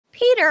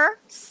Peter,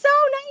 so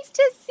nice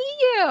to see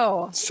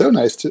you. So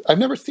nice to. I've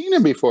never seen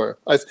him before.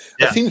 I've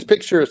seen his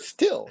picture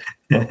still.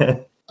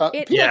 Peter,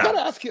 I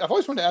gotta ask you. I've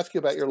always wanted to ask you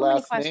about your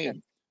last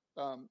name.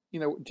 You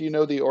know, do you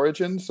know the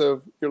origins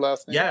of your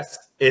last name? Yes,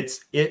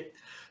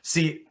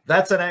 See,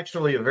 that's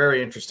actually a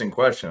very interesting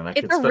question, and I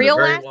could spend a very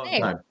long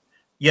time.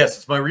 Yes,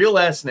 it's my real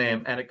last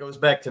name, and it goes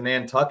back to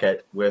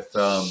Nantucket with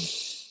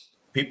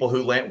people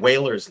who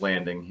whalers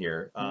landing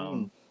here.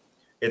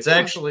 It's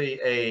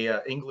actually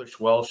a English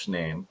Welsh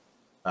name.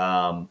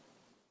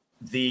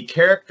 The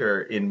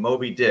character in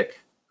Moby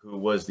Dick, who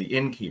was the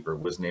innkeeper,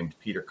 was named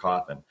Peter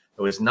Coffin.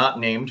 It was not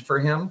named for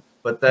him,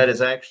 but that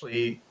is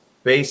actually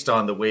based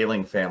on the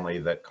whaling family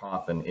that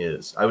Coffin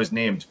is. I was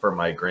named for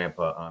my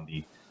grandpa on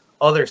the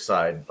other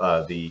side,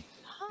 the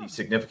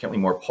significantly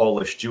more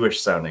Polish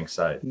Jewish sounding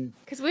side.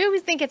 Because we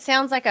always think it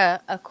sounds like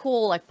a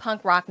cool like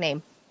punk rock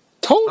name.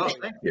 Totally.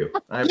 Oh, thank you.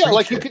 Yeah,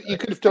 like you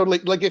could have totally,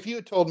 like if you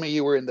had told me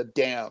you were in the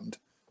Damned,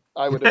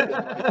 I would have been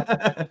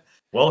like,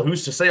 well,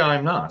 who's to say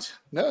I'm not?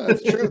 No,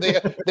 that's true.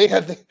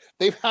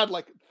 They've had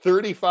like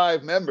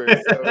 35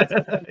 members, so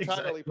it's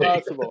entirely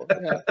possible.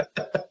 Yeah.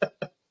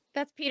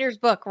 That's Peter's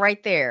book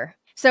right there.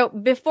 So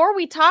before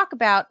we talk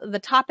about the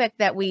topic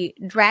that we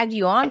dragged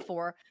you on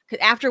for,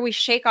 because after we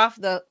shake off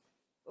that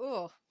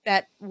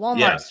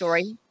Walmart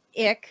story,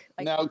 ick.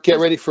 Like, now get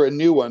ready for a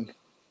new one.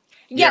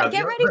 Yeah,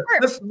 get ready for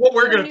this. What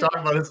we're going to talk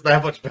about is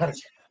that much better.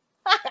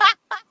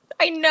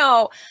 I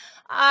know.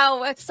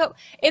 Oh,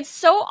 it's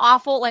so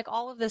awful. Like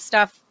all of this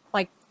stuff,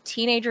 like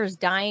teenagers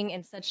dying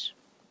in such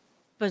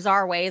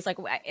bizarre ways. Like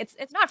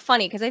it's not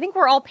funny because I think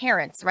we're all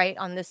parents, right?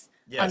 On this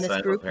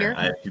group here.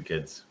 I have 2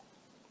 kids.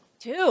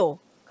 2.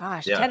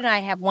 Gosh, Ted and I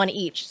have 1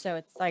 each, so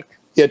it's like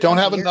don't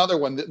have another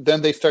one.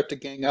 Then they start to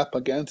gang up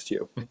against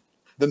you.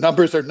 The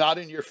numbers are not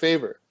in your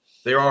favor.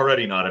 They're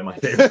already not in my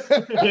favor.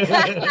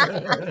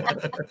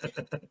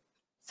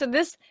 So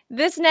this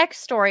next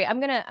story, I'm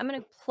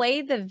gonna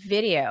play the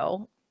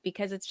video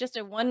because it's just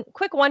a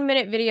quick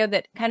 1-minute video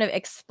that kind of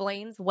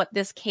explains what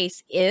this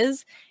case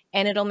is,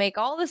 and it'll make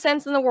all the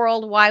sense in the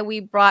world why we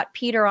brought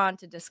Peter on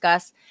to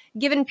discuss,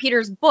 given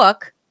Peter's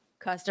book,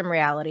 Custom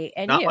Reality.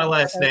 And not my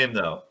last name,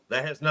 though.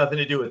 That has nothing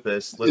to do with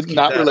this. Let's keep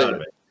that out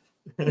of it.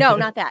 No,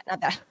 not that.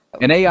 Not that.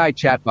 An AI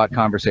chatbot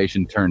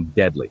conversation turned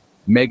deadly.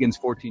 Megan's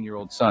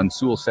 14-year-old son,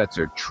 Sewell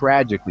Setzer,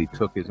 tragically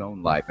took his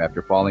own life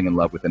after falling in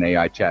love with an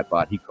AI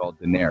chatbot he called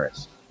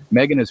Daenerys.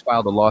 Megan has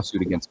filed a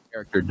lawsuit against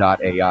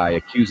Character.ai,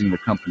 accusing the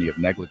company of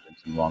negligence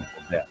and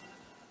wrongful death.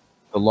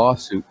 The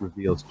lawsuit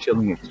reveals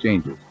chilling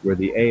exchanges where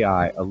the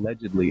AI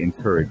allegedly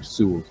encouraged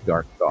Sewell's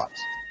dark thoughts.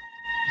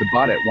 The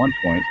bot at one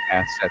point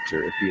asked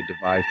Setzer if he had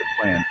devised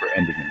a plan for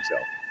ending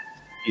himself.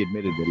 He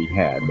admitted that he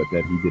had, but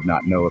that he did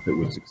not know if it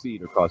would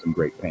succeed or cause him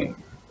great pain.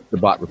 The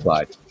bot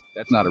replied,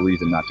 "That's not a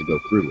reason not to go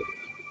through with it."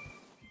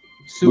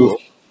 Sewell,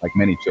 like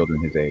many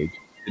children his age,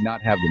 did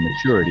not have the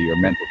maturity or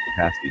mental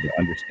capacity to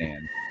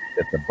understand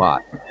that the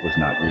bot was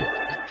not real.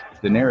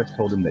 Daenerys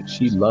told him that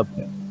she loved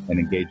him and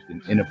engaged in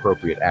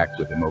inappropriate acts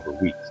with him over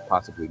weeks,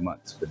 possibly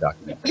months, the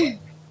document claimed.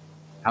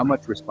 How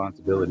much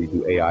responsibility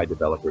do AI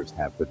developers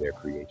have for their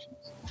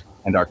creations?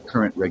 And are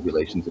current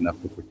regulations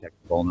enough to protect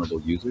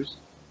vulnerable users?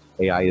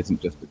 AI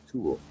isn't just a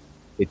tool.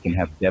 It can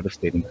have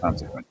devastating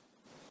consequences.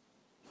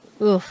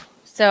 Oof.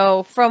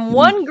 So from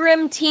one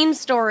grim teen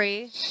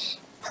story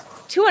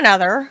to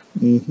another.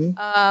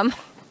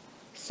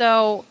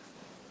 So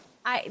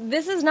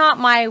this is not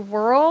my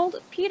world,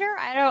 Peter.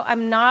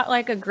 I'm not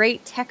like a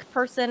great tech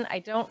person.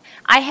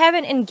 I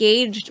haven't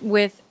engaged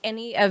with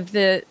any of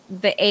the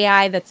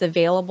AI that's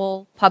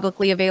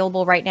publicly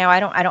available right now. I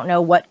don't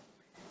know what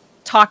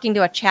talking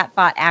to a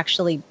chatbot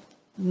actually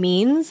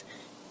means,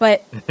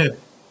 but yeah,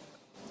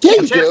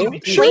 you do.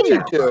 Sure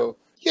you do.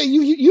 Yeah,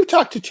 you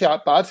talk to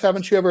chatbots.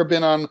 Haven't you ever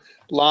been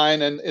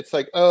online and it's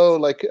like,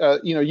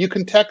 you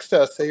can text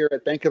us here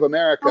at Bank of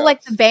America. Oh,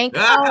 like the bank?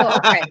 Oh,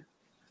 okay.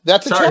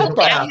 That's a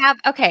chatbot.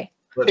 Okay.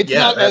 It's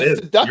not as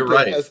seductive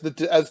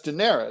as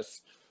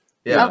Daenerys.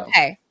 Yeah.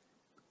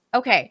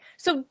 Okay.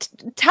 So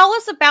tell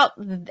us about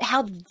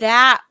how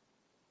that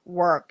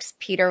works,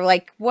 Peter.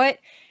 Like, what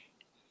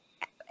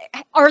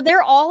are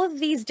there all of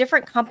these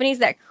different companies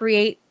that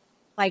create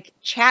like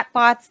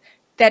chatbots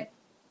that,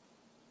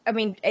 I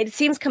mean, it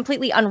seems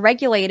completely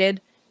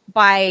unregulated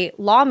by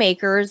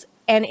lawmakers.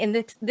 And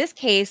in this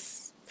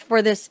case,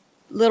 for this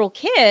little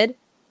kid,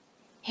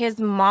 his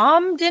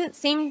mom didn't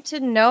seem to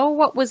know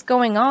what was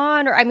going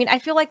on. Or, I mean, I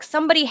feel like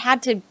somebody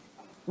had to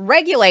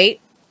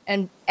regulate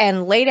and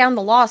lay down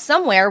the law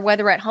somewhere,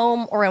 whether at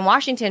home or in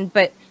Washington,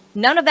 but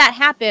none of that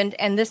happened.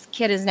 And this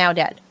kid is now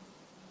dead.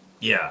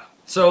 Yeah.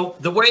 So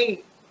the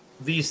way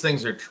these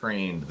things are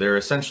trained, they're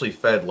essentially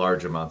fed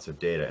large amounts of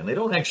data, and they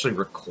don't actually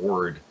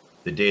record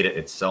the data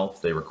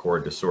itself. They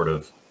record the sort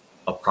of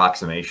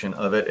approximation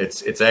of it.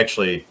 It's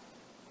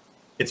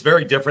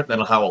very different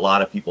than how a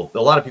lot of people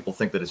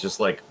think that it's just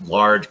like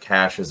large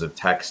caches of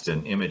text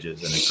and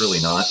images, and it's really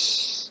not.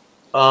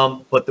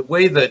 But the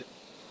way that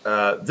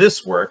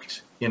this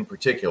worked in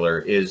particular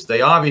is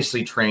they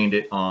obviously trained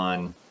it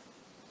on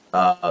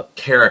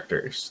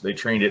characters. They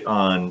trained it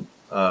on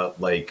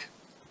like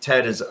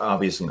Ted is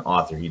obviously an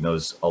author. He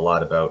knows a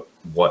lot about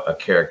what a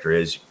character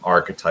is,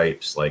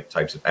 archetypes, like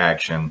types of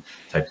action,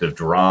 types of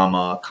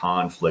drama,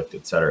 conflict,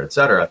 et cetera, et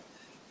cetera.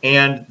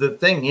 And the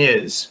thing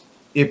is,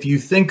 if you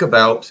think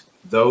about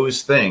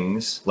those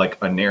things like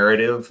a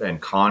narrative and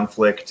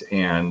conflict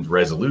and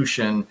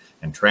resolution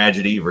and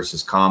tragedy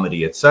versus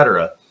comedy, et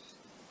cetera,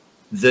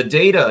 the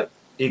data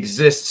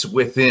exists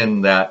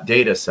within that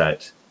data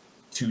set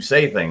to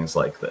say things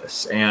like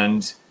this.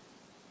 And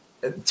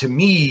to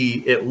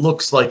me, it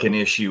looks like an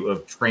issue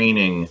of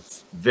training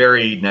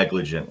very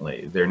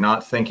negligently. They're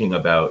not thinking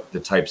about the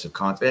types of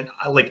content.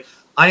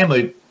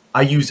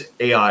 I use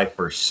AI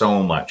for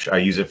so much. I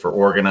use it for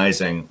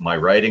organizing my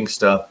writing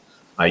stuff.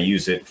 I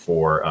use it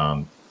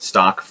for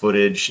stock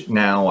footage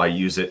now. I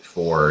use it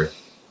for,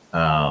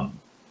 I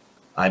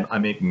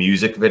make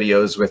music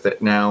videos with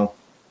it now.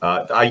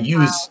 I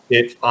use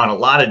it on a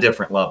lot of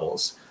different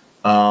levels.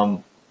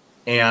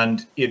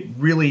 And it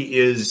really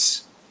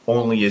is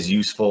only as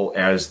useful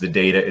as the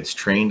data it's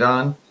trained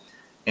on.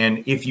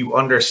 And if you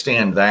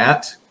understand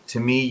that, to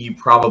me, you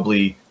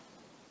probably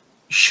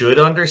should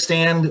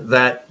understand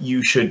that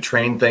you should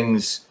train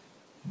things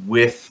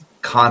with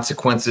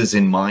consequences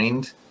in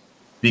mind.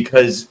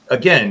 Because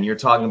again, you're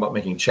talking about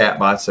making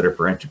chatbots that are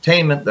for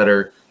entertainment, that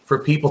are for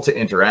people to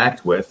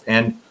interact with.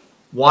 And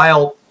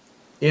while,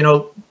 you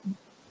know,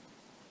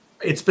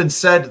 it's been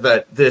said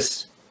that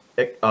this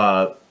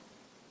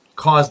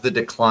caused the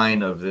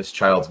decline of this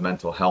child's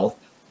mental health,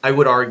 I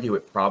would argue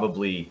it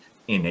probably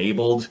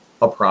enabled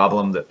a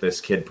problem that this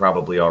kid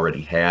probably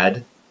already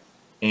had.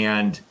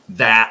 And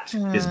that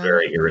is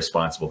very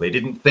irresponsible. They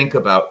didn't think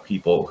about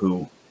people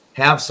who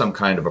have some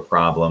kind of a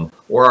problem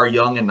or are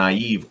young and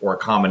naive or a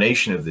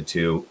combination of the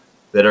two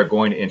that are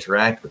going to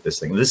interact with this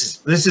thing.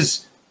 This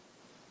is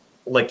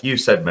like you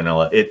said,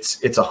 Manila, it's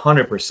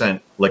 100%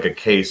 like a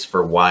case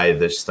for why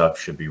this stuff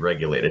should be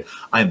regulated.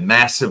 I'm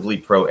massively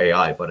pro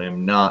AI, but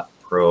I'm not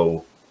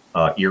pro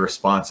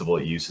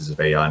irresponsible uses of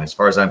AI. And as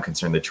far as I'm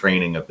concerned, the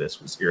training of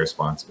this was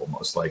irresponsible,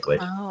 most likely.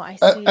 Oh, I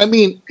see. I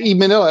mean,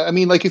 Manila, I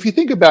mean, like if you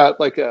think about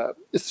like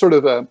it's sort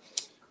of a,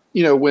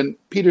 you know, when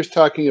Peter's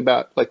talking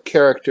about like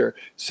character.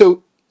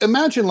 So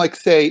imagine like,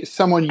 say,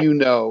 someone you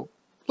know,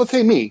 let's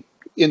say me,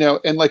 you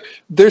know, and like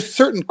there's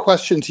certain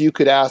questions you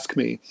could ask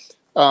me,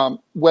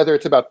 whether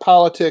it's about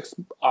politics,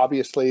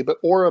 obviously, but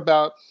or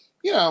about,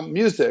 you know,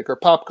 music or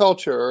pop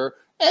culture or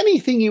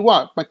anything you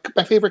want,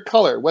 my favorite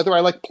color, whether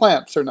I like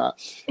plants or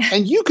not.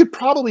 And you could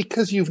probably,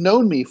 because you've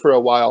known me for a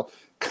while,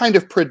 kind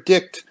of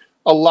predict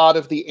a lot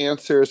of the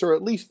answers, or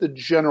at least the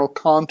general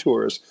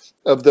contours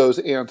of those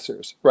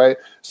answers, right?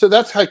 So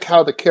that's like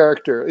how the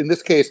character, in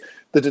this case,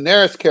 the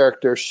Daenerys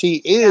character, she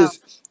is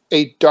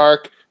a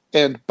dark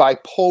and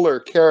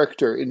bipolar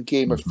character in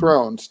Game of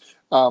Thrones,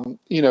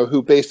 you know,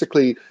 who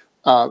basically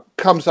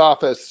comes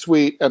off as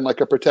sweet and like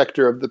a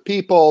protector of the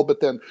people, but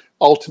then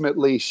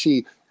ultimately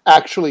she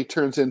actually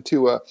turns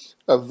into a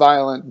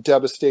violent,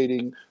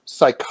 devastating,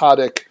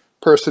 psychotic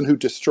person who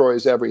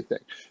destroys everything.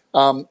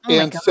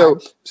 And so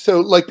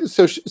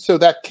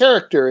that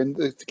character in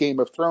the Game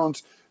of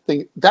Thrones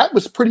thing, that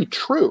was pretty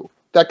true.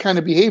 That kind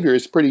of behavior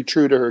is pretty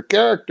true to her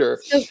character.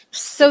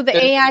 So the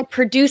AI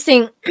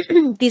producing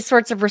these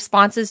sorts of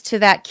responses to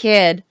that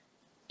kid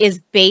is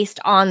based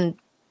on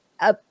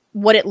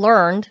what it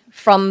learned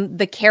from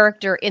the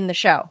character in the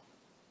show.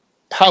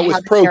 How it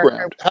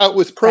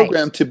was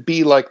programmed to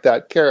be like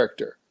that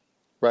character,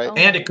 right?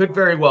 And it could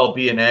very well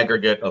be an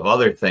aggregate of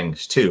other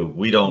things too.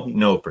 We don't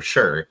know for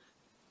sure,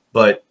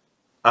 but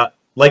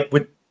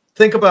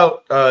think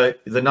about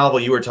the novel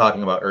you were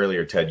talking about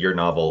earlier, Ted. Your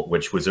novel,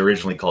 which was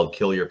originally called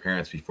 "Kill Your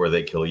Parents Before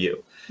They Kill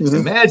You."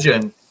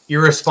 Imagine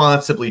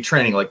irresponsibly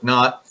training, like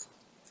not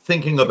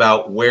thinking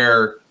about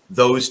where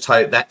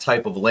that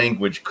type of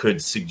language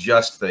could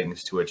suggest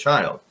things to a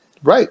child,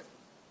 right?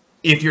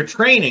 If you're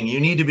training, you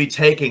need to be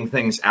taking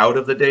things out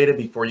of the data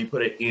before you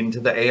put it into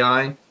the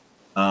AI,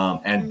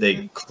 and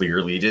they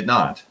clearly did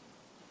not.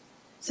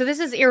 So this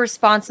is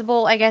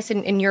irresponsible, I guess,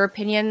 in your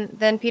opinion,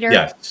 then, Peter?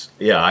 Yes.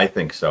 Yeah, I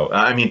think so.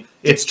 I mean,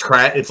 it's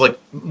like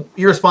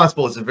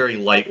irresponsible is a very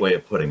light way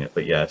of putting it,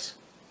 but yes.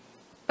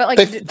 But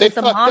like they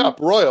fucked up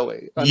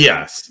royally.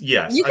 Yes.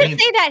 You can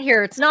say that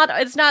here. It's not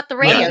the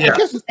radio. Yeah.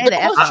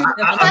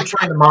 I'm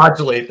trying to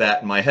modulate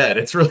that in my head.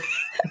 It's really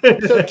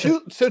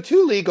so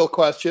two legal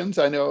questions.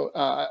 I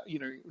know you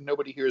know,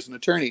 nobody here is an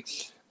attorney.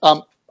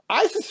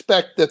 I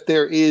suspect that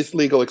there is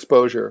legal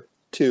exposure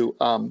to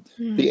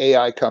the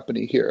AI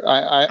company here.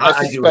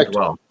 I suspect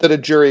that a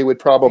jury would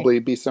probably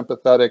be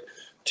sympathetic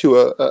to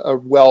a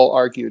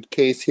well-argued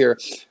case here.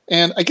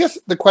 And I guess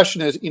the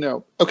question is, you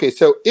know, okay,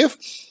 so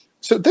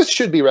this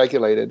should be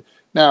regulated.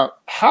 Now,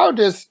 how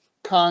does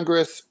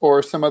Congress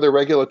or some other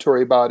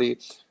regulatory body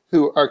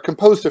who are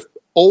composed of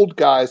old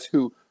guys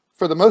who,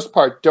 for the most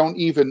part, don't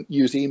even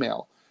use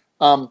email?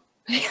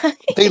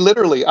 They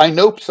literally, I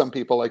know some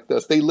people like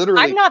this. They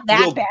literally, I'm not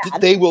that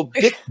bad. They will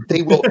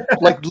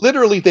like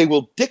literally, they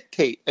will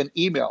dictate an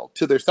email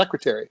to their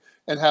secretary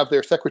and have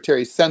their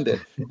secretaries send it,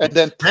 and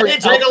then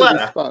print take out a the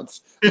letter.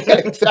 response. Yeah,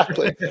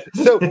 exactly.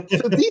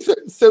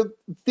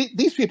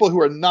 These people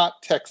who are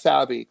not tech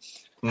savvy,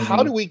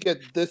 how do we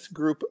get this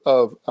group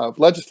of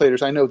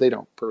legislators? I know they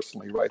don't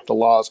personally write the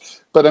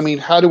laws, but I mean,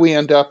 how do we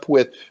end up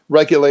with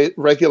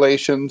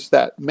regulations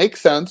that make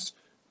sense?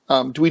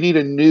 Do we need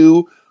a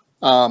new,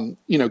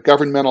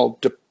 governmental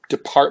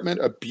department,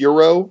 a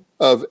bureau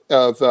of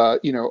AI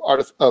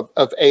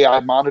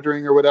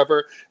monitoring or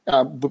whatever,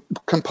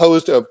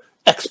 composed of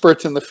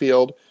experts in the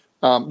field,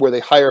 where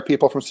they hire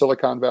people from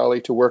Silicon Valley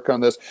to work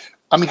on this?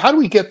 I mean, how do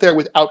we get there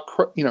without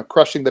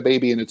crushing the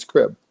baby in its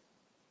crib?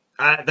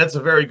 That's a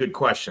very good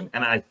question.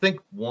 And I think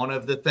one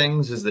of the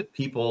things is that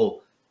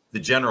people, the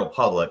general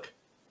public,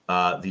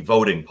 the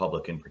voting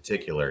public in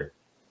particular,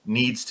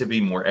 needs to be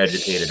more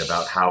educated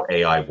about how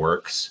AI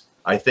works.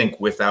 I think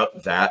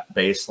without that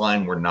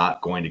baseline, we're not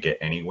going to get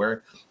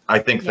anywhere. I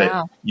think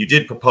that you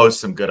did propose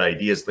some good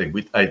ideas.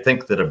 I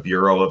think that a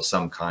bureau of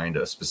some kind,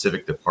 a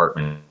specific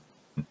department,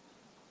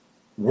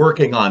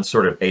 working on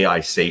sort of AI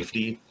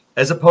safety,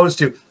 as opposed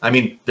to, I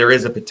mean, there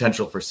is a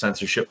potential for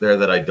censorship there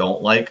that I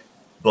don't like,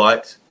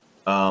 but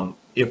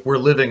if we're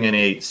living in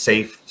a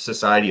safe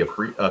society,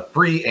 a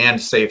free and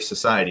safe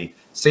society,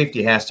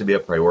 safety has to be a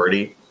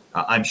priority.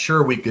 I'm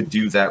sure we could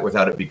do that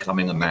without it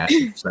becoming a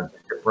massive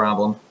censorship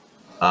problem.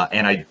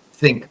 And I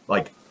think,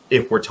 like,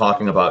 if we're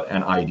talking about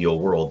an ideal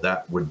world,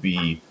 that would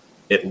be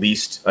at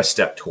least a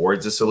step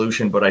towards a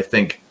solution. But I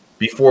think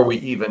before we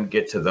even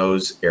get to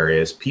those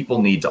areas,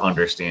 people need to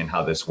understand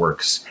how this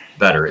works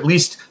better. At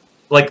least,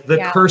 like,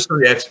 the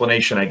cursory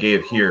explanation I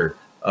gave here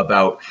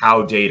about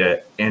how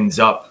data ends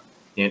up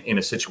in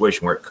a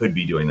situation where it could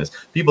be doing this.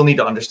 People need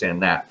to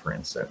understand that, for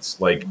instance.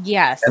 Like,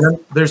 yes. And then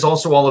there's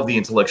also all of the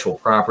intellectual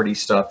property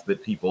stuff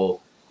that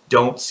people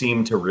don't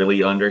seem to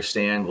really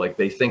understand. Like,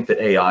 they think that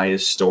AI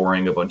is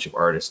storing a bunch of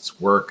artists'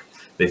 work.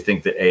 They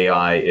think that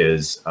AI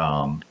is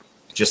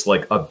just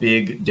like a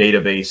big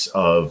database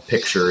of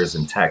pictures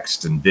and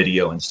text and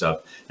video and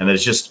stuff, and that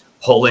it's just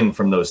pulling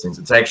from those things.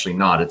 It's actually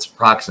not. It's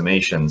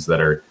approximations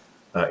that are,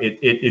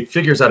 it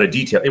figures out a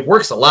detail. It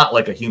works a lot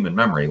like a human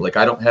memory. Like,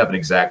 I don't have an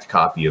exact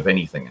copy of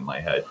anything in my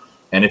head.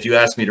 And if you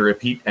ask me to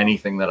repeat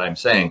anything that I'm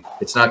saying,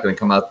 it's not going to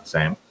come out the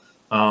same.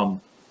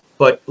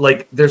 But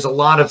like, there's a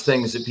lot of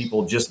things that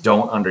people just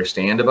don't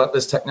understand about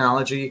this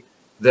technology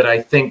that I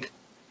think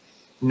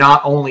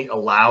not only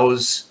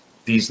allows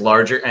these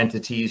larger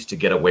entities to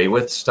get away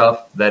with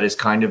stuff that is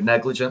kind of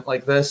negligent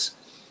like this,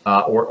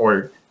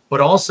 but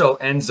also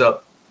ends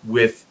up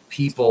with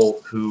people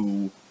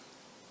who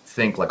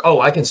think like, oh,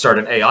 I can start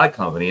an AI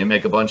company and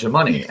make a bunch of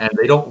money, and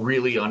they don't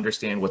really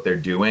understand what they're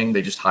doing.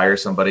 They just hire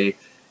somebody,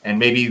 and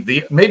maybe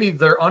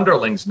their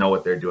underlings know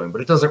what they're doing,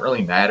 but it doesn't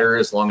really matter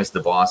as long as the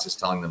boss is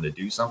telling them to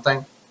do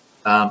something.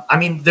 I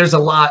mean, there's a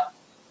lot.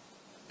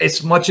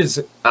 As much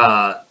as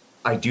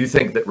I do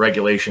think that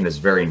regulation is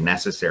very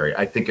necessary,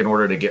 I think in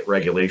order to get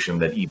regulation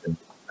that even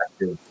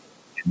effective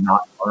and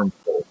not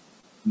harmful,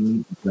 you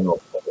need to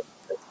know.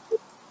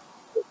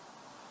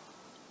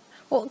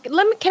 Well,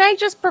 can I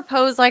just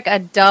propose like a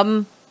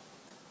dumb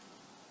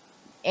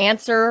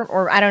answer?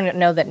 Or I don't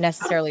know that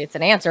necessarily it's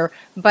an answer,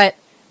 but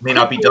may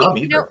not be dumb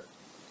either.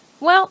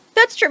 Well,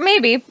 that's true,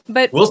 maybe,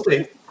 but we'll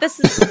see.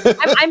 This is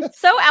I'm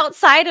so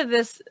outside of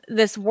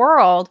this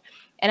world,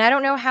 and I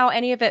don't know how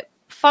any of it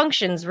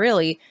functions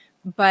really.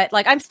 But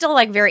like, I'm still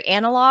like very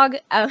analog.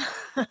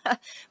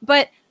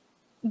 But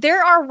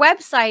there are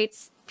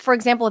websites, for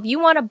example, if you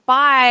want to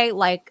buy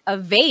like a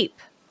vape,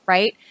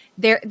 right?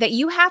 That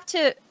you have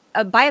to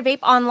buy a vape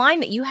online,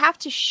 that you have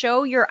to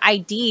show your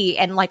ID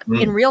and like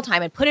in real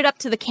time and put it up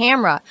to the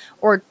camera,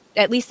 or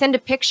at least send a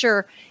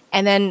picture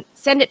and then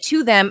send it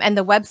to them, and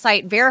the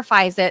website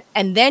verifies it,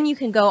 and then you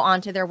can go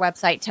onto their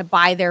website to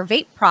buy their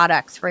vape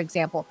products, for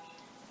example.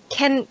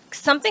 Can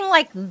something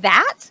like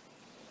that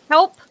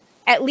help,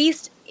 at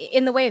least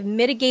in the way of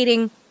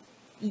mitigating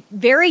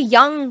very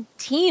young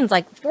teens?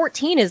 Like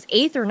 14 is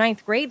 8th or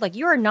 9th grade. Like,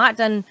 you are not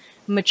done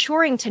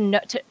maturing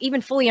to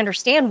even fully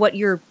understand what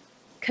you're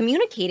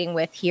communicating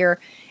with here.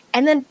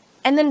 And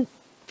then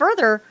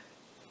further,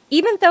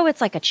 even though it's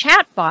like a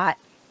chat bot,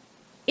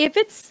 if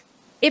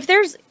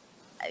there's,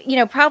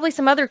 probably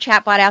some other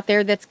chat bot out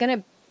there that's going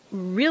to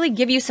really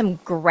give you some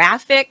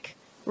graphic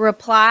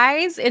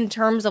replies in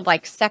terms of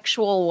like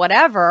sexual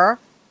whatever,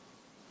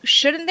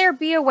 shouldn't there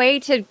be a way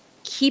to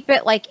keep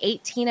it like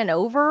 18 and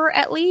over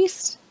at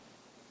least?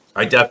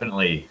 I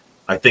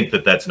think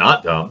that that's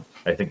not dumb.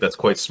 I think that's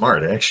quite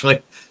smart,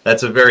 actually.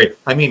 That's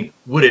I mean,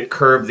 would it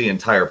curb the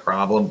entire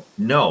problem?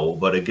 No,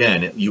 but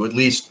again, you at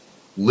least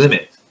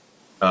limit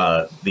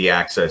the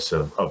access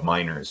of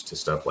minors to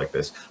stuff like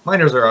this.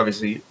 Minors are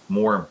obviously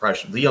more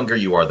impressionable. The younger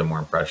you are, the more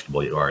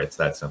impressionable you are. It's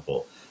that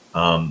simple.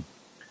 And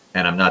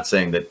I'm not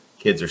saying that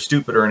kids are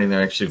stupid or anything.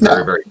 They're actually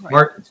very, very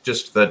smart. It's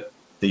just that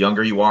the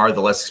younger you are,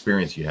 the less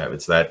experience you have.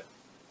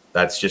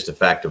 That's just a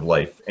fact of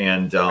life.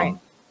 And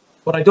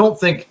but I don't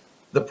think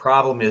the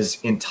problem is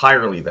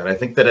entirely that. I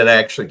think that it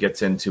actually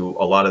gets into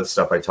a lot of the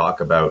stuff I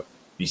talk about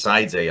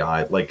besides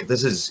AI. Like,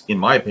 this is, in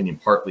my opinion,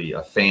 partly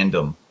a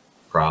fandom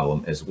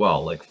problem as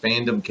well. Like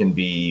fandom can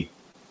be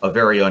a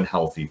very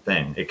unhealthy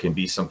thing. It can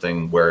be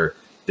something where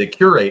they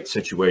curate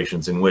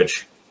situations in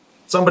which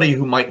somebody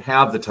who might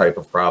have the type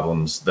of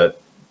problems that,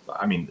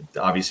 I mean,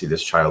 obviously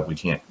this child, we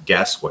can't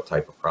guess what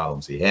type of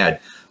problems he had,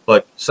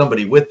 but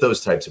somebody with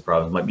those types of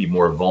problems might be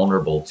more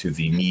vulnerable to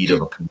the need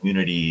of a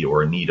community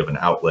or a need of an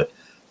outlet,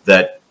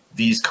 that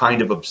these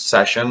kind of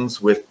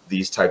obsessions with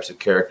these types of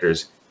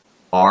characters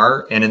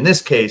are. And in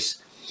this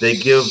case, they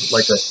give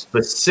like a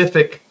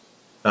specific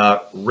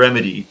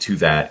remedy to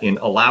that in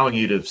allowing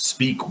you to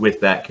speak with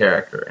that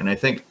character. And I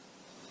think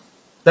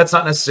that's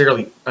not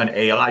necessarily an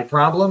AI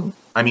problem.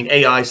 I mean,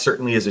 AI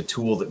certainly is a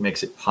tool that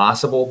makes it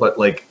possible, but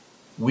like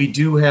we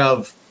do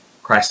have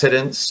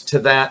precedents to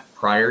that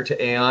prior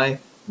to AI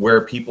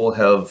where people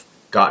have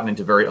gotten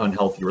into very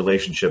unhealthy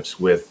relationships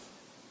with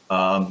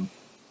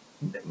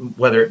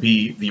whether it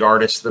be the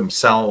artists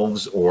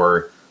themselves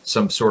or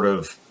some sort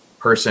of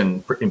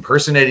person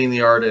impersonating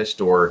the artist,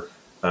 or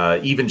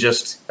even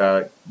just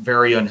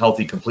very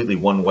unhealthy, completely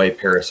one-way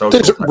parasocial.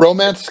 There's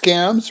romance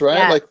scams,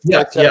 right?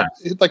 Yeah.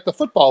 Like the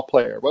football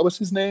player. What was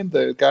his name?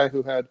 The guy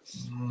who had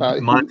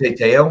Monte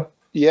Teo.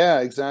 Yeah,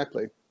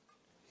 exactly.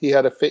 He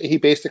had he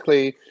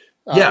basically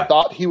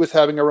thought he was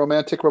having a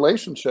romantic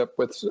relationship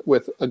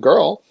with a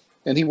girl,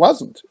 and he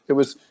wasn't.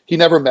 He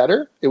never met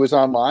her. It was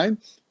online.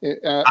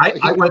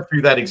 I went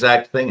through that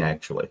exact thing,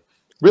 actually.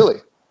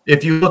 Really?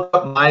 If you look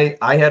up I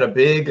had a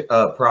big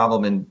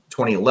problem in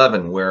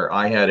 2011 where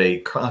I had a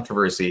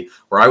controversy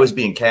where I was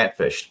being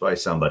catfished by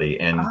somebody,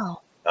 and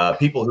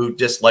people who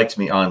disliked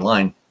me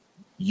online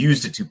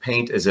used it to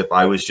paint as if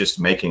I was just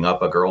making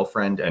up a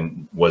girlfriend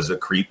and was a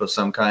creep of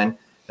some kind.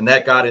 And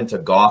that got into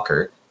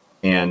Gawker,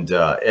 and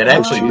it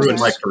actually ruined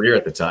my career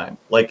at the time.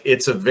 Like,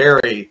 it's a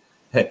very,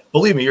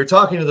 believe me, you're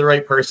talking to the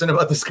right person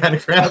about this kind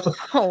of crap.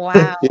 Oh,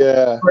 wow.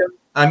 Yeah. But,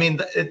 I mean,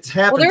 it's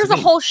happened. Well, there's a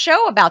whole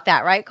show about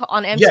that, right?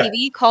 On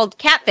MTV called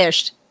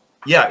Catfished.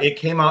 Yeah, it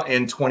came out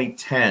in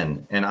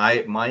 2010,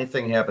 and my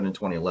thing happened in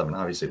 2011.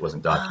 Obviously, it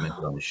wasn't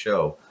documented on the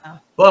show,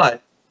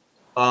 but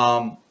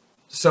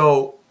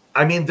so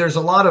I mean, there's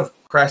a lot of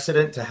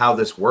precedent to how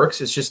this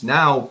works. It's just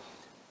now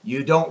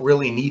you don't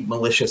really need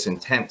malicious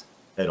intent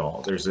at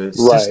all. There's a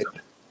system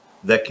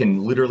that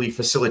can literally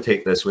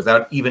facilitate this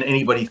without even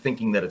anybody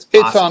thinking that it's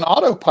possible. It's on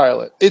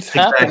autopilot. It's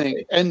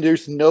happening, and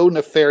there's no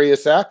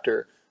nefarious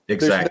actor.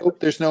 Exactly.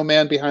 There's no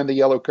man behind the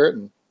yellow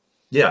curtain.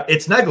 Yeah,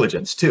 it's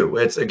negligence too.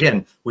 It's,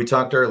 again, we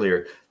talked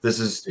earlier,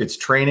 it's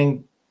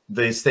training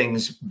these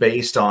things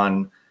based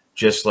on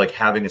just like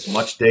having as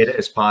much data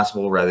as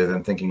possible rather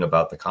than thinking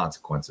about the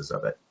consequences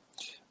of it.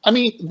 I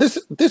mean, this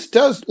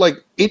does, like,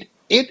 it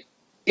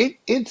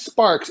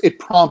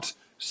prompts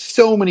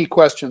so many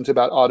questions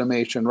about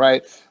automation,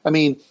 right? I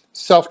mean,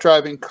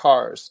 self-driving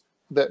cars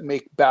that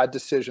make bad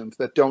decisions,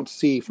 that don't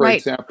see, for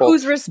example,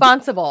 who's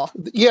responsible.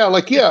 Yeah,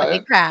 like, yeah, they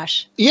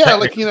crash. Yeah,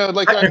 like, you know,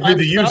 like I'm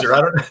the user.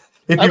 I don't know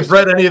if you've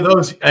read any of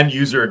those end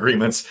user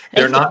agreements.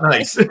 They're not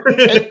nice. And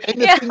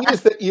the thing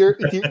is that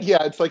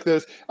it's like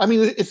those. I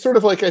mean, it's sort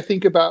of like, I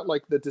think about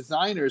like the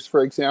designers,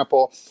 for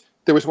example.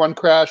 There was one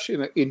crash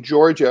in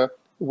Georgia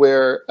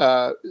where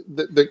a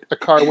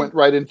car went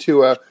right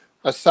into a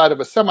side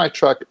of a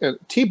semi-truck and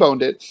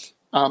T-boned it,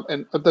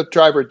 and the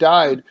driver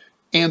died.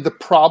 And the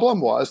problem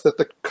was that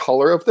the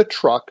color of the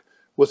truck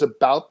was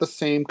about the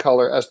same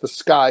color as the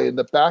sky in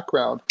the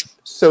background,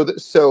 so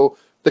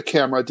the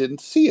camera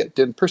didn't see it,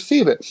 didn't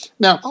perceive it.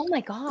 Now, oh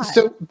my God!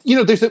 So, you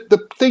know,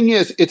 the thing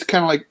is, it's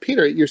kind of like,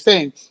 Peter, you're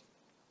saying,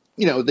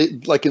 you know,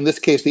 like in this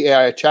case, the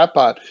AI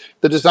chatbot,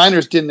 the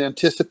designers didn't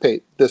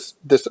anticipate this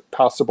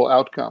possible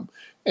outcome,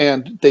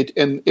 and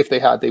if they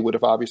had, they would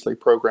have obviously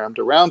programmed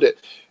around it.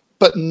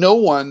 But no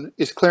one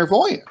is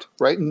clairvoyant,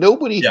 right?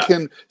 Nobody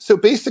can. So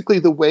basically,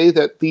 the way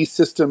that these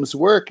systems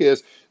work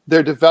is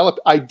they're developed.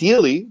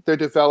 Ideally, they're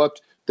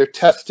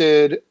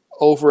tested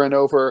over and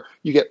over.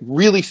 You get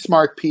really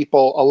smart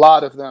people, a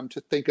lot of them,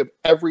 to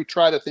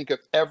try to think of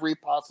every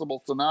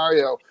possible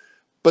scenario.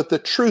 But the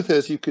truth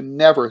is, you can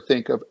never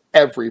think of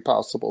every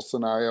possible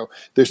scenario.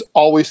 There's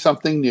always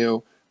something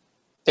new,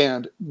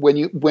 and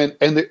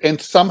and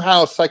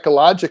somehow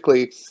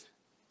psychologically,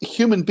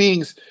 human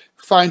beings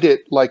find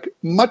it like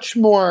much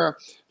more,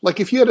 like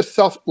if you had a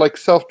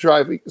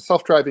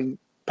self-driving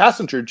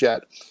passenger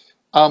jet,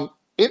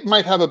 it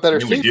might have a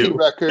better safety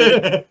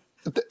record.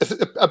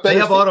 They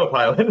have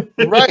autopilot.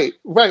 right.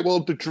 Well,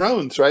 the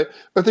drones, right?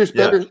 But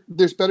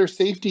there's better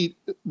safety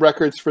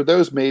records for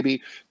those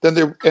maybe than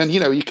there. And, you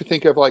know, you could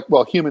think of like,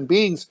 well, human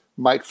beings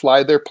might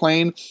fly their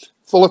plane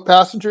full of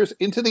passengers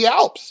into the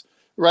Alps,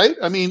 right?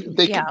 I mean,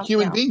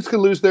 human beings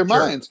could lose their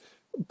minds.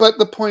 But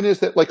the point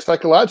is that, like,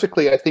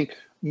 psychologically, I think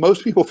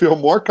most people feel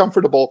more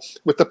comfortable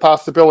with the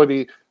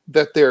possibility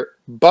that their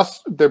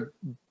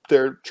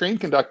train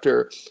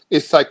conductor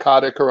is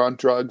psychotic or on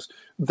drugs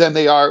than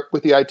they are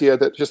with the idea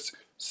that just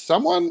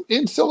someone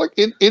in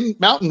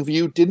Mountain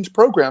View didn't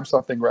program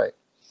something right.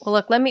 Well,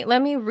 look, let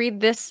me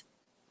read this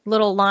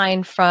little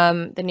line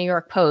from the New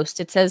York Post.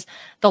 It says,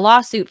 the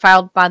lawsuit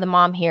filed by the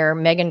mom here,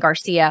 Megan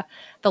Garcia.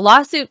 The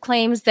lawsuit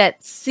claims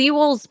that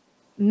Sewell's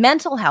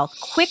mental health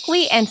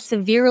quickly and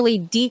severely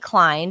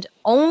declined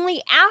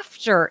only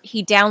after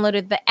he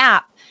downloaded the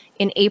app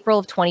in April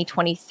of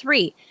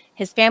 2023.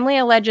 His family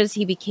alleges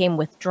he became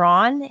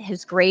withdrawn,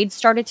 his grades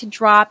started to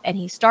drop, and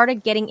he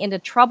started getting into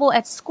trouble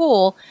at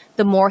school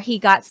the more he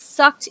got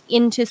sucked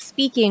into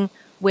speaking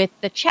with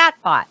the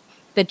chatbot.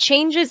 The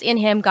changes in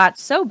him got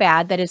so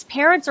bad that his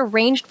parents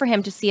arranged for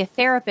him to see a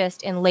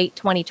therapist in late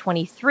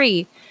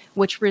 2023,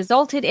 which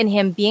resulted in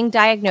him being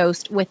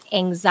diagnosed with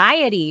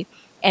anxiety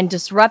and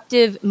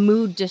disruptive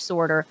mood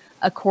disorder,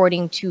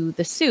 according to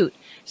the suit.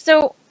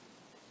 So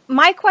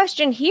my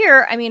question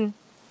here, I mean,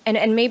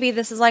 and maybe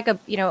this is like a,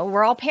 you know,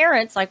 we're all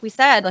parents, like we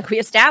said, like we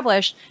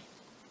established.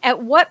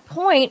 At what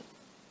point,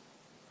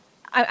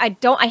 I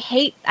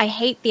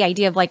hate the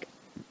idea of like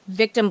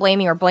victim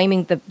blaming or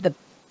blaming the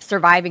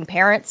surviving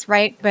parents,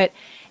 right? But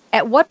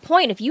at what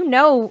point, if you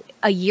know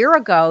a year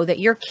ago that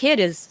your kid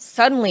is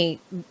suddenly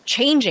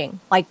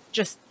changing, like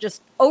just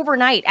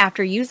overnight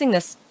after using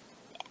this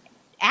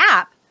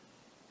app,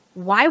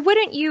 why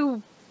wouldn't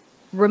you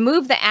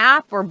remove the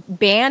app or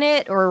ban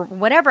it or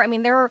whatever? I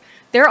mean,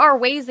 there are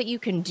ways that you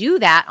can do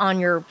that on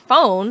your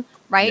phone,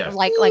 right? Yes.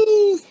 Like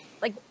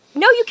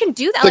no, you can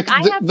do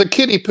that. The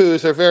kiddie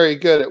poos are very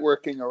good at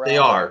working around. They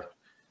are.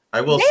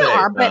 I will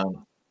say,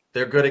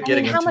 they're good at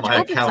getting into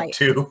my account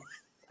too.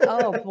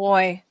 Oh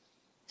boy.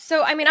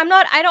 So I mean,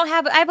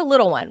 I have a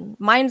little one.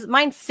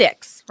 Mine's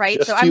 6, right?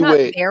 Just so I'm not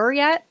there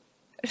yet.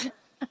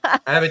 I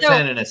have a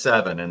 10 and a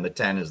 7, and the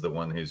 10 is the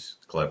one who's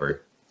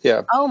clever.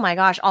 Yeah. Oh my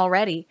gosh,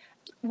 already.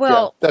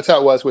 Well, yeah, that's how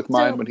it was with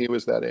mine when he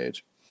was that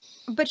age.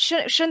 But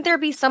shouldn't there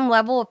be some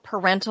level of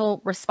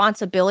parental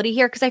responsibility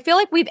here? Because I feel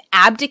like we've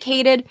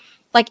abdicated,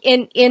 like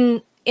in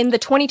the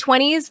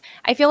 2020s,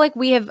 I feel like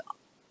we have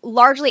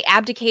largely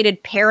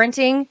abdicated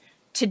parenting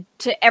to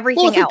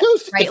everything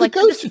else. Right? If it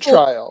goes to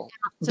trial,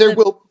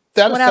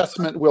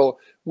 assessment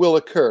will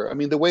occur. I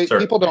mean, the way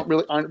people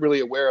aren't really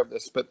aware of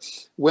this, but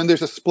when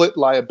there's a split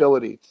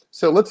liability.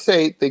 So let's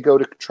say they go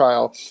to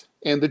trial,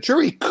 and the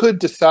jury could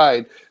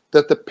decide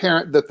that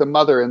the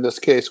mother in this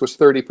case was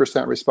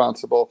 30%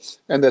 responsible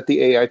and that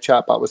the AI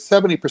chatbot was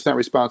 70%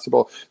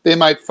 responsible. They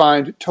might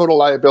find total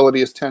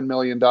liability is $10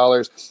 million.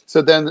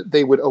 So then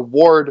they would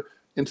award,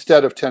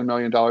 instead of $10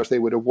 million, they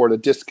would award a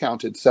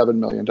discounted $7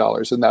 million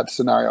in that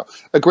scenario.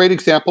 A great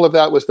example of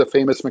that was the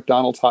famous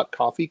McDonald's hot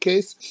coffee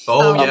case.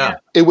 Oh, yeah.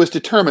 It was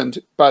determined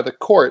by the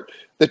court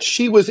that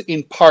she was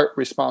in part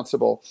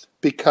responsible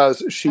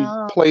because she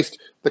placed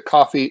the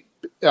coffee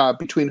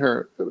between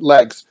her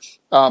legs.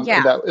 And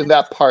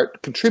that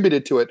part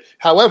contributed to it.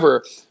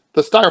 However,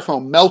 the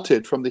styrofoam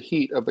melted from the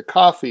heat of the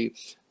coffee,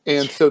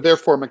 and so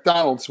therefore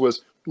McDonald's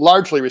was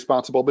largely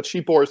responsible, but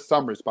she bore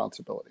some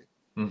responsibility.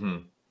 Mm-hmm.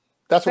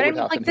 That's what would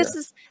happen.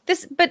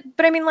 But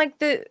I mean,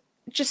 like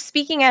just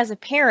speaking as a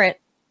parent,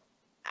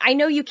 I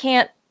know you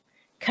can't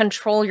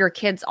control your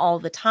kids all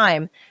the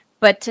time,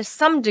 but to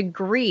some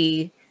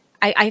degree,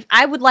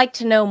 I would like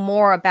to know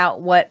more about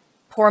what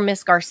poor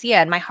Miss Garcia,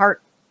 and my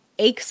heart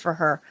aches for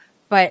her,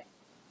 but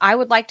I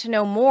would like to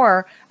know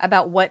more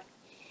about what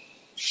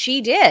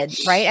she did,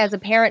 right? As a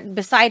parent,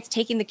 besides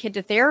taking the kid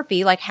to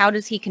therapy, like how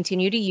does he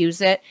continue to use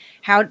it?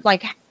 How,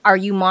 like, are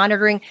you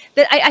monitoring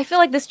that? I feel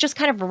like this just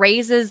kind of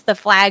raises the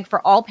flag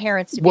for all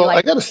parents to be like,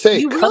 I gotta say,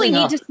 you really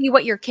need to see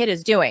what your kid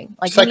is doing.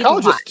 Like,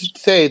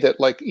 psychologists say that,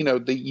 like, you know,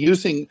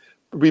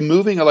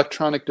 removing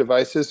electronic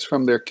devices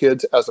from their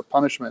kids as a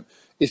punishment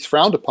is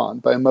frowned upon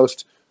by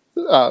most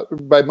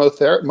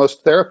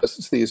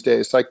therapists these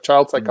days. Like,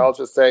 child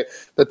psychologists say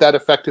that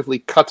effectively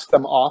cuts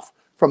them off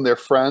from their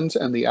friends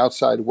and the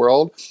outside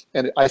world,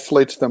 and it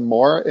isolates them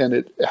more, and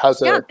it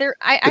has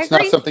it's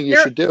not something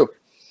you should do.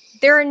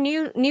 There are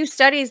new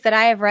studies that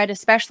I have read,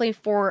 especially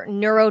for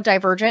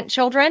neurodivergent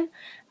children,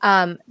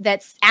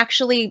 that's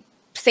actually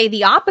say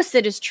the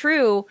opposite is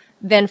true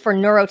than for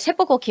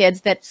neurotypical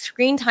kids, that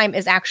screen time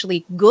is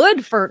actually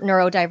good for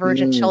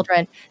neurodivergent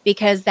children,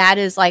 because that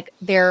is like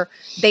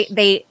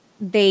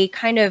they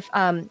kind of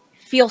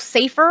feel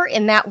safer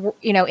in that,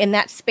 you know, in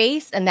that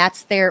space, and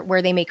that's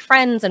where they make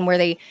friends and where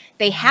they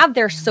have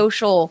their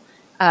social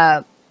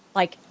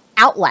like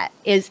outlet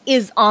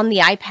is on the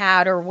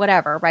iPad or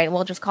whatever, right?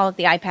 We'll just call it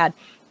the iPad,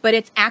 but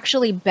it's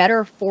actually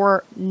better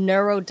for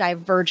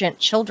neurodivergent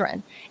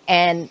children.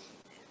 And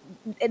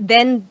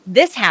then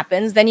this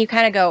happens, then you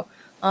kind of go,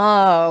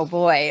 oh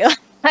boy,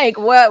 like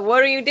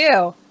what do you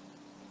do?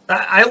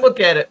 I look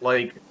at it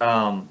like,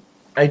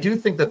 I do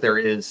think that there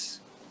is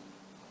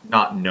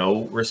not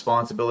no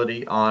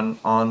responsibility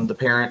on the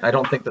parent. I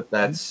don't think that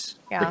that's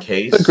the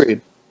case.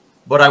 Agreed.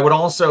 But I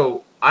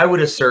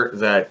would assert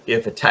that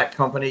if a tech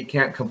company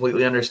can't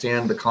completely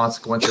understand the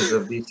consequences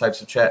of these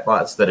types of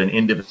chatbots, that an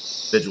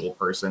individual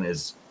person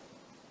is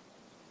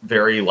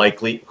very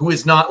likely, who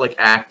is not like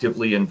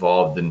actively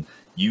involved in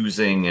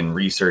using and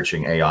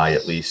researching AI,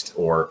 at least,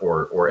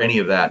 or any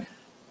of that,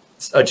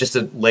 just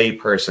a lay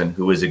person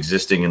who is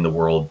existing in the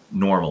world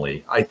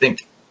normally, I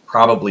think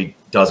probably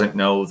doesn't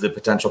know the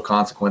potential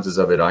consequences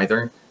of it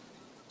either.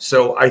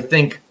 So I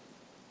think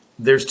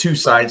there's two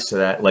sides to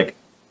that. Like,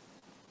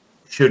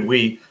 should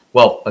we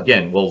well,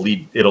 again,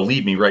 it'll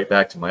lead me right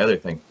back to my other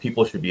thing.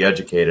 People should be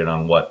educated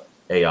on what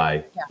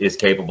AI is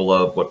capable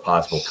of, what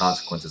possible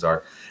consequences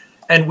are.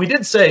 And we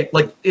did say,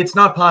 like, it's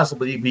not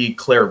possible to be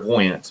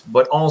clairvoyant,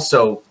 but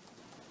also,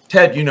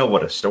 Ted, you know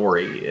what a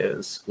story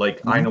is. Like,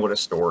 I know what a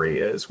story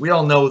is. We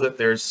all know that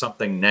there's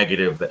something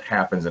negative that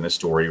happens in a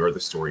story, or the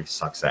story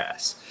sucks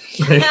ass.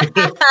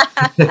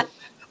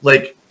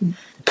 Like,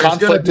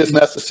 conflict is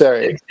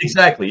necessary.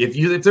 Exactly.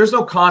 If there's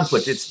no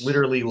conflict, it's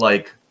literally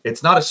like,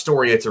 it's not a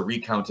story, it's a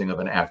recounting of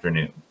an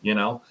afternoon, you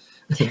know?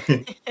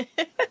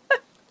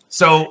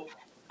 So,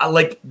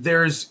 like,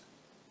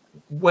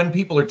 when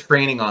people are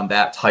training on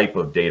that type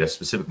of data,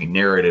 specifically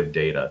narrative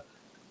data,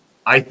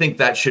 I think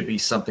that should be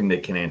something they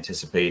can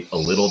anticipate a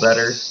little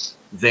better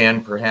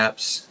than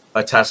perhaps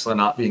a Tesla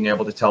not being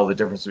able to tell the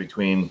difference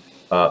between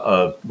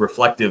a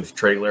reflective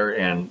trailer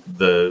and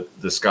the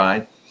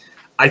sky.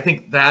 I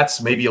think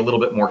that's maybe a little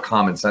bit more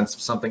common sense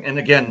of something. And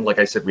again, like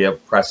I said, we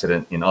have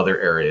precedent in other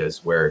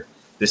areas where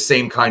the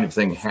same kind of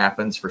thing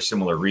happens for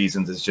similar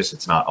reasons. It's just,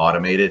 it's not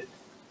automated.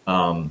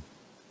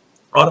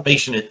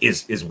 Automation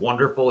is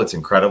wonderful. It's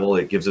incredible.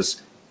 It gives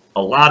us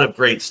a lot of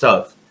great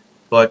stuff,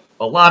 but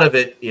a lot of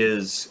it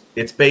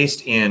it's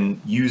based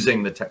in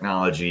using the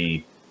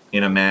technology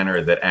in a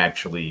manner that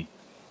actually,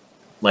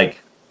 like,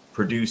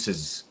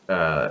 produces,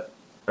 or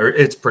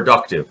it's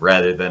productive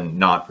rather than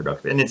not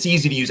productive. And it's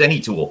easy to use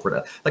any tool for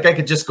that. Like, I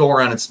could just go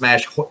around and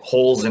smash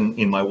holes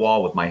in my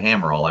wall with my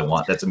hammer all I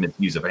want. That's a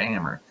misuse of a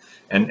hammer.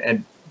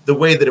 And the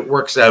way that it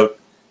works out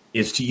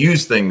is to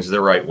use things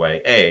the right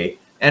way, A,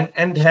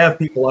 and have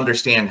people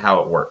understand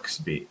how it works,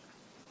 B.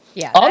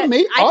 Yeah,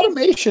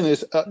 automation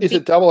is a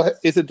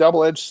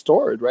double-edged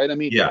sword, right? I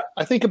mean,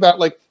 I think about,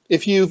 like,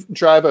 if you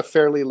drive a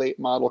fairly late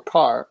model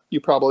car, you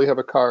probably have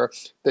a car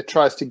that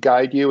tries to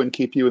guide you and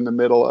keep you in the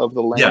middle of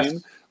the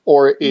lane,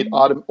 or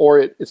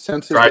it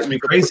senses. Drives me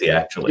crazy,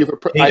 actually.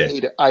 I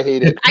hate it. I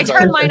hate it. I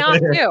turn mine off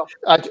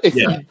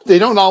too. They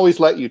don't always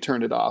let you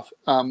turn it off,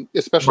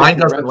 especially mine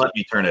doesn't let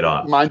me turn it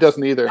off. Mine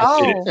doesn't either.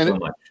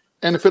 Oh.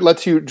 And if it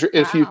lets you,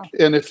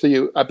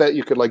 I bet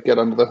you could, like, get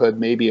under the hood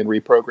maybe and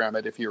reprogram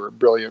it if you were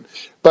brilliant.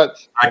 But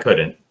I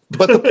couldn't.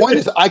 But the point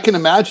is, I can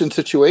imagine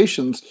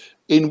situations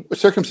in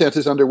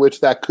circumstances under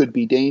which that could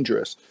be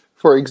dangerous.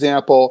 For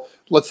example,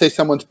 let's say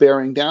someone's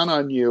bearing down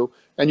on you,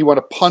 and you want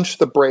to punch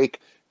the brake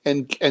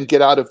and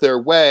get out of their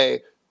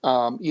way.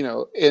 But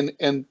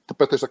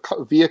there's a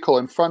vehicle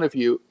in front of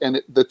you,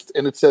 and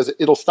it says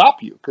it'll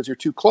stop you because you're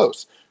too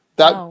close.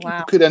 That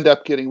you could end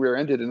up getting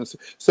rear-ended,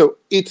 so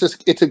it's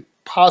a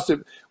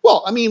positive.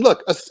 Well, I mean,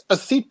 look, a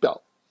seatbelt.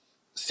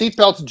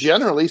 Seatbelts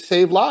generally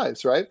save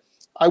lives, right?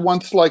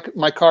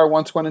 My car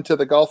once went into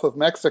the Gulf of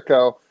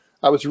Mexico.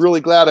 I was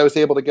really glad I was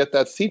able to get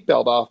that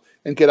seatbelt off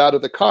and get out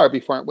of the car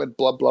before it went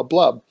blub, blub,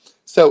 blub.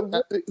 So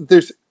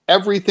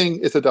everything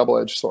is a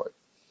double-edged sword.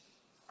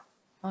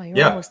 Oh,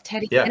 you're almost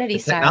Teddy Kennedy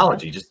style.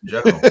 Technology, just in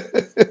general.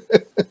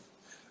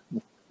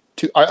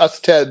 To us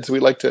Teds, we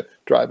like to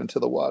drive into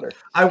the water.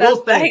 I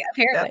will say,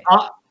 apparently.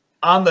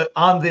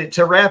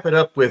 to wrap it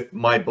up with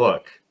my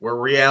book,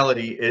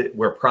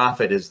 where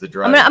profit is the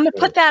driver. I'm gonna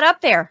put that up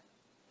there.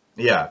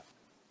 Yeah,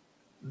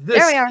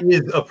 this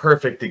is a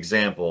perfect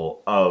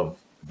example of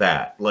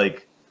that.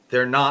 Like,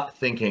 they're not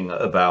thinking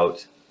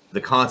about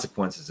the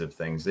consequences of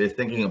things. They're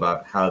thinking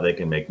about how they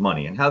can make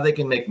money, and how they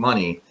can make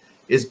money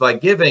is by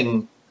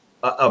giving,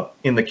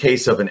 in the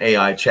case of an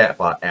AI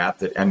chatbot app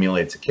that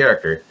emulates a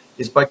character,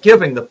 is by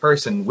giving the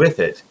person with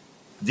it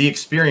the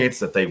experience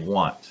that they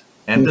want.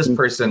 And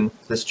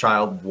this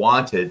child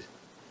wanted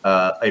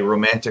a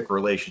romantic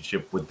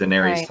relationship with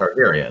Daenerys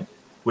Targaryen,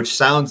 which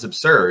sounds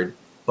absurd,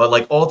 but,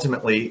 like,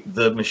 ultimately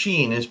the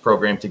machine is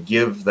programmed to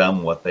give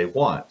them what they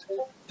want.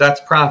 That's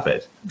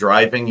profit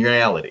driving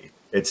reality.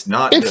 It's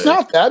not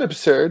that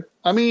absurd.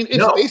 I mean,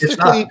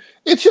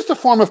 it's just a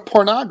form of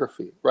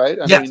pornography, right?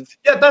 I mean,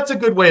 that's a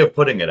good way of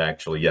putting it,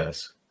 actually.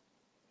 Yes.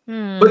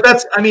 But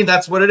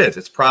that's what it is.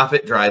 It's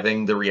profit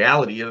driving the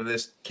reality of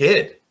this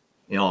kid,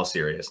 in all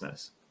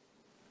seriousness.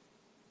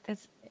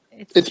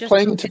 It's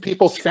playing into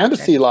people's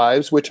fantasy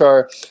lives, which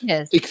are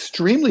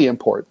extremely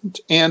important,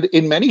 and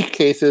in many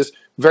cases,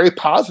 very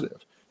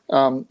positive.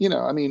 I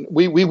mean,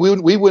 we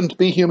wouldn't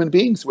be human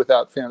beings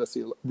without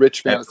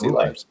rich fantasy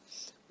lives.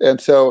 And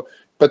so,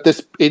 but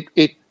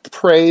it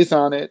preys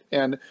on it.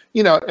 And,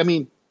 I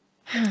mean,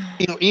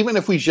 even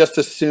if we just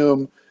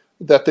assume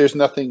that there's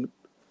nothing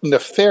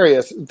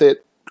nefarious,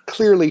 that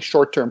clearly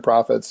short-term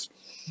profits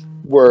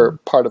were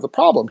part of the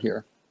problem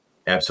here.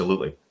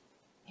 Absolutely.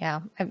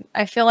 Yeah.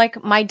 I feel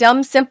like my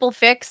dumb, simple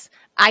fix,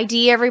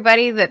 ID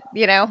everybody that,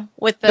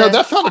 with the... No,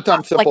 that's not a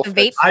dumb, simple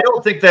fix. I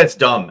don't think that's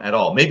dumb at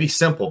all. Maybe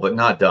simple, but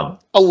not dumb.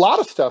 A lot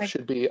of stuff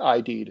should be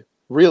ID'd,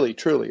 really,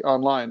 truly,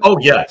 online. Oh,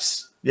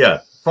 yes.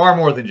 Yeah. Far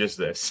more than just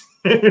this.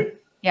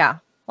 Yeah.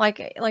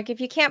 Like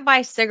if you can't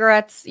buy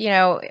cigarettes,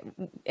 a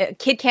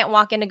kid can't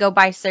walk in to go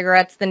buy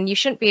cigarettes, then you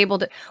shouldn't be able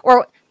to,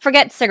 or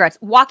forget cigarettes,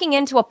 walking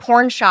into a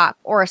porn shop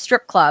or a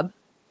strip club.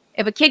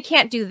 If a kid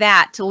can't do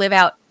that to live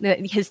out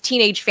his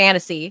teenage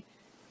fantasy,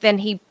 then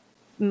he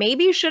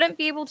maybe shouldn't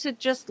be able to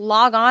just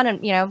log on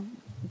and,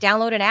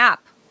 download an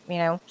app, you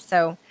know,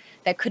 so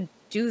that could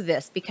do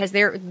this, because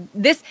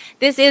this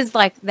is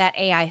like that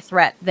AI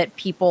threat that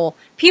people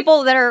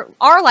that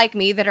are like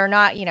me, that are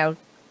not, you know,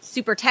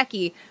 super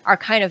techie, are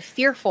kind of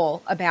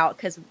fearful about,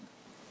 because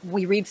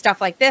we read stuff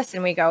like this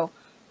and we go,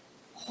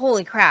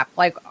 holy crap,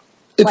 like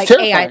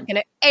terrifying.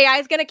 AI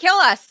is gonna kill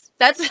us.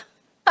 That's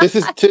this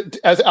is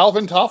as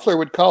Alvin Toffler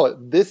would call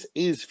it, this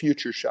is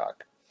future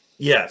shock.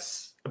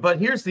 Yes. But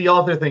here's the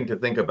other thing to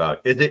think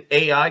about. Is it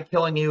AI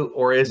killing you,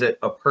 or is it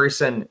a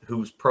person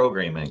who's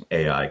programming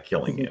AI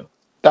killing you?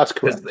 That's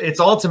correct. It's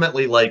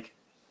ultimately like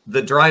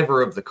the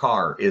driver of the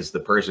car is the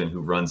person who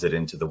runs it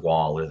into the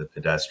wall, or the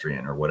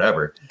pedestrian, or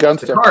whatever.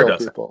 Guns don't kill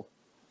people.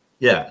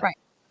 Yeah. Right.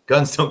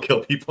 Guns don't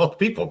kill people.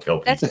 People kill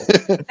people.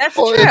 That's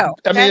true.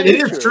 I mean,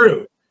 it is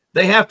true.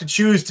 They have to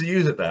choose to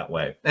use it that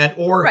way,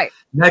 or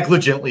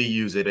negligently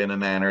use it in a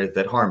manner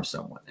that harms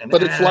someone. And,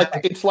 but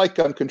it's like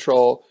gun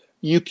control.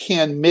 You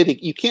can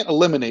mitigate. You can't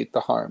eliminate the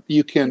harm.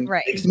 You can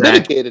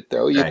mitigate it,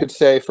 though. You could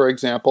say, for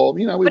example,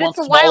 you know, we want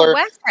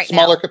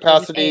smaller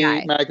capacity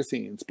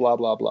magazines. Blah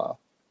blah blah.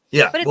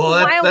 Yeah, but it's the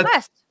Wild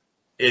West.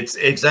 It's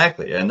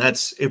exactly, and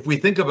that's, if we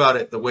think about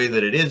it the way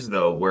that it is,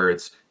 though, where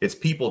it's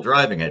people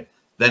driving it,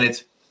 then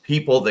it's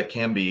people that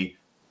can be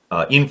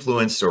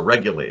influenced or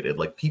regulated.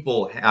 Like,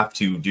 people have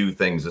to do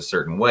things a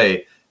certain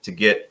way to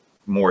get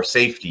more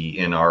safety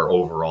in our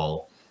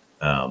overall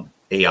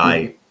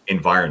AI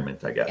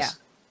environment, I guess. Yeah.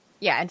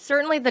 Yeah, and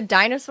certainly the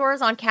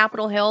dinosaurs on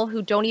Capitol Hill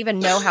who don't even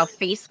know how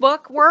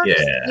Facebook works,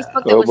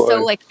 Facebook that was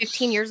so like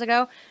 15 years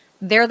ago,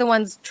 they're the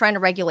ones trying to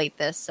regulate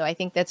this. So I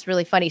think that's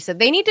really funny. So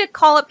they need to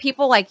call up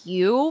people like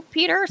you,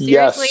 Peter,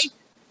 seriously,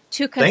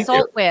 to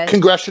consult with.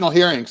 Congressional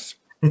hearings.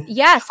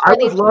 Yes. I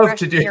would love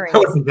to do that. That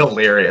would be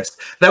hilarious.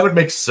 That would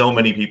make so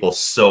many people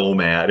so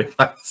mad if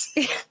I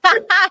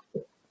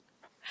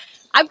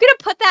I'm going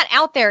to put that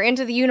out there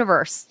into the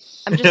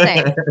universe. I'm just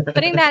saying,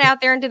 putting that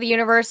out there into the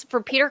universe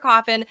for Peter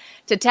Coffin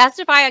to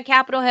testify at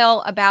Capitol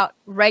Hill about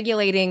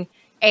regulating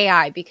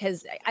AI,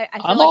 because I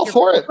feel I'm like all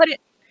for it. Put it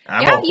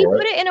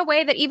in a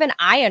way that even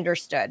I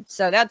understood.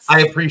 So I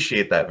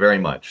appreciate that very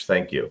much.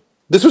 Thank you.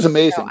 This was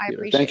amazing,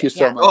 Peter. Thank you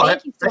so much.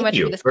 Thank you so much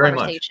for this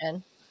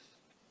conversation.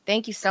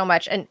 Thank you so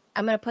much. And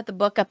I'm going to put the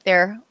book up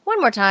there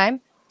one more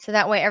time, so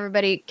that way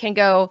everybody can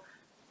go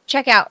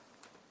check out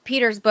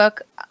Peter's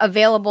book,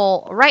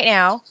 available right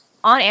now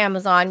on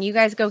Amazon. You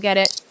guys go get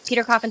it.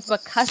 Peter Coffin's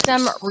book,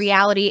 Custom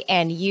Reality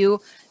and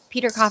You.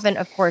 Peter Coffin,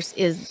 of course,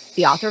 is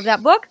the author of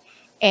that book,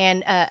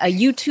 and a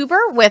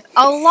YouTuber with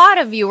a lot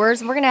of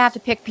viewers. We're going to have to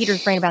pick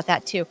Peter's brain about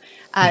that too.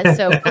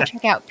 So go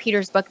check out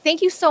Peter's book.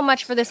 Thank you so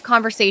much for this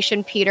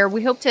conversation, Peter.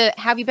 We hope to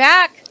have you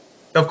back.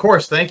 Of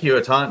course. Thank you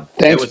a ton.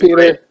 Thanks, Peter.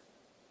 Great.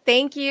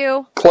 Thank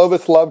you.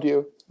 Clovis loved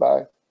you.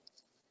 Bye.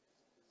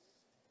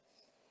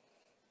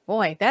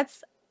 Boy,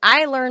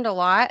 I learned a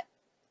lot,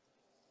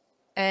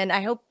 and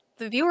I hope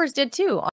the viewers did too.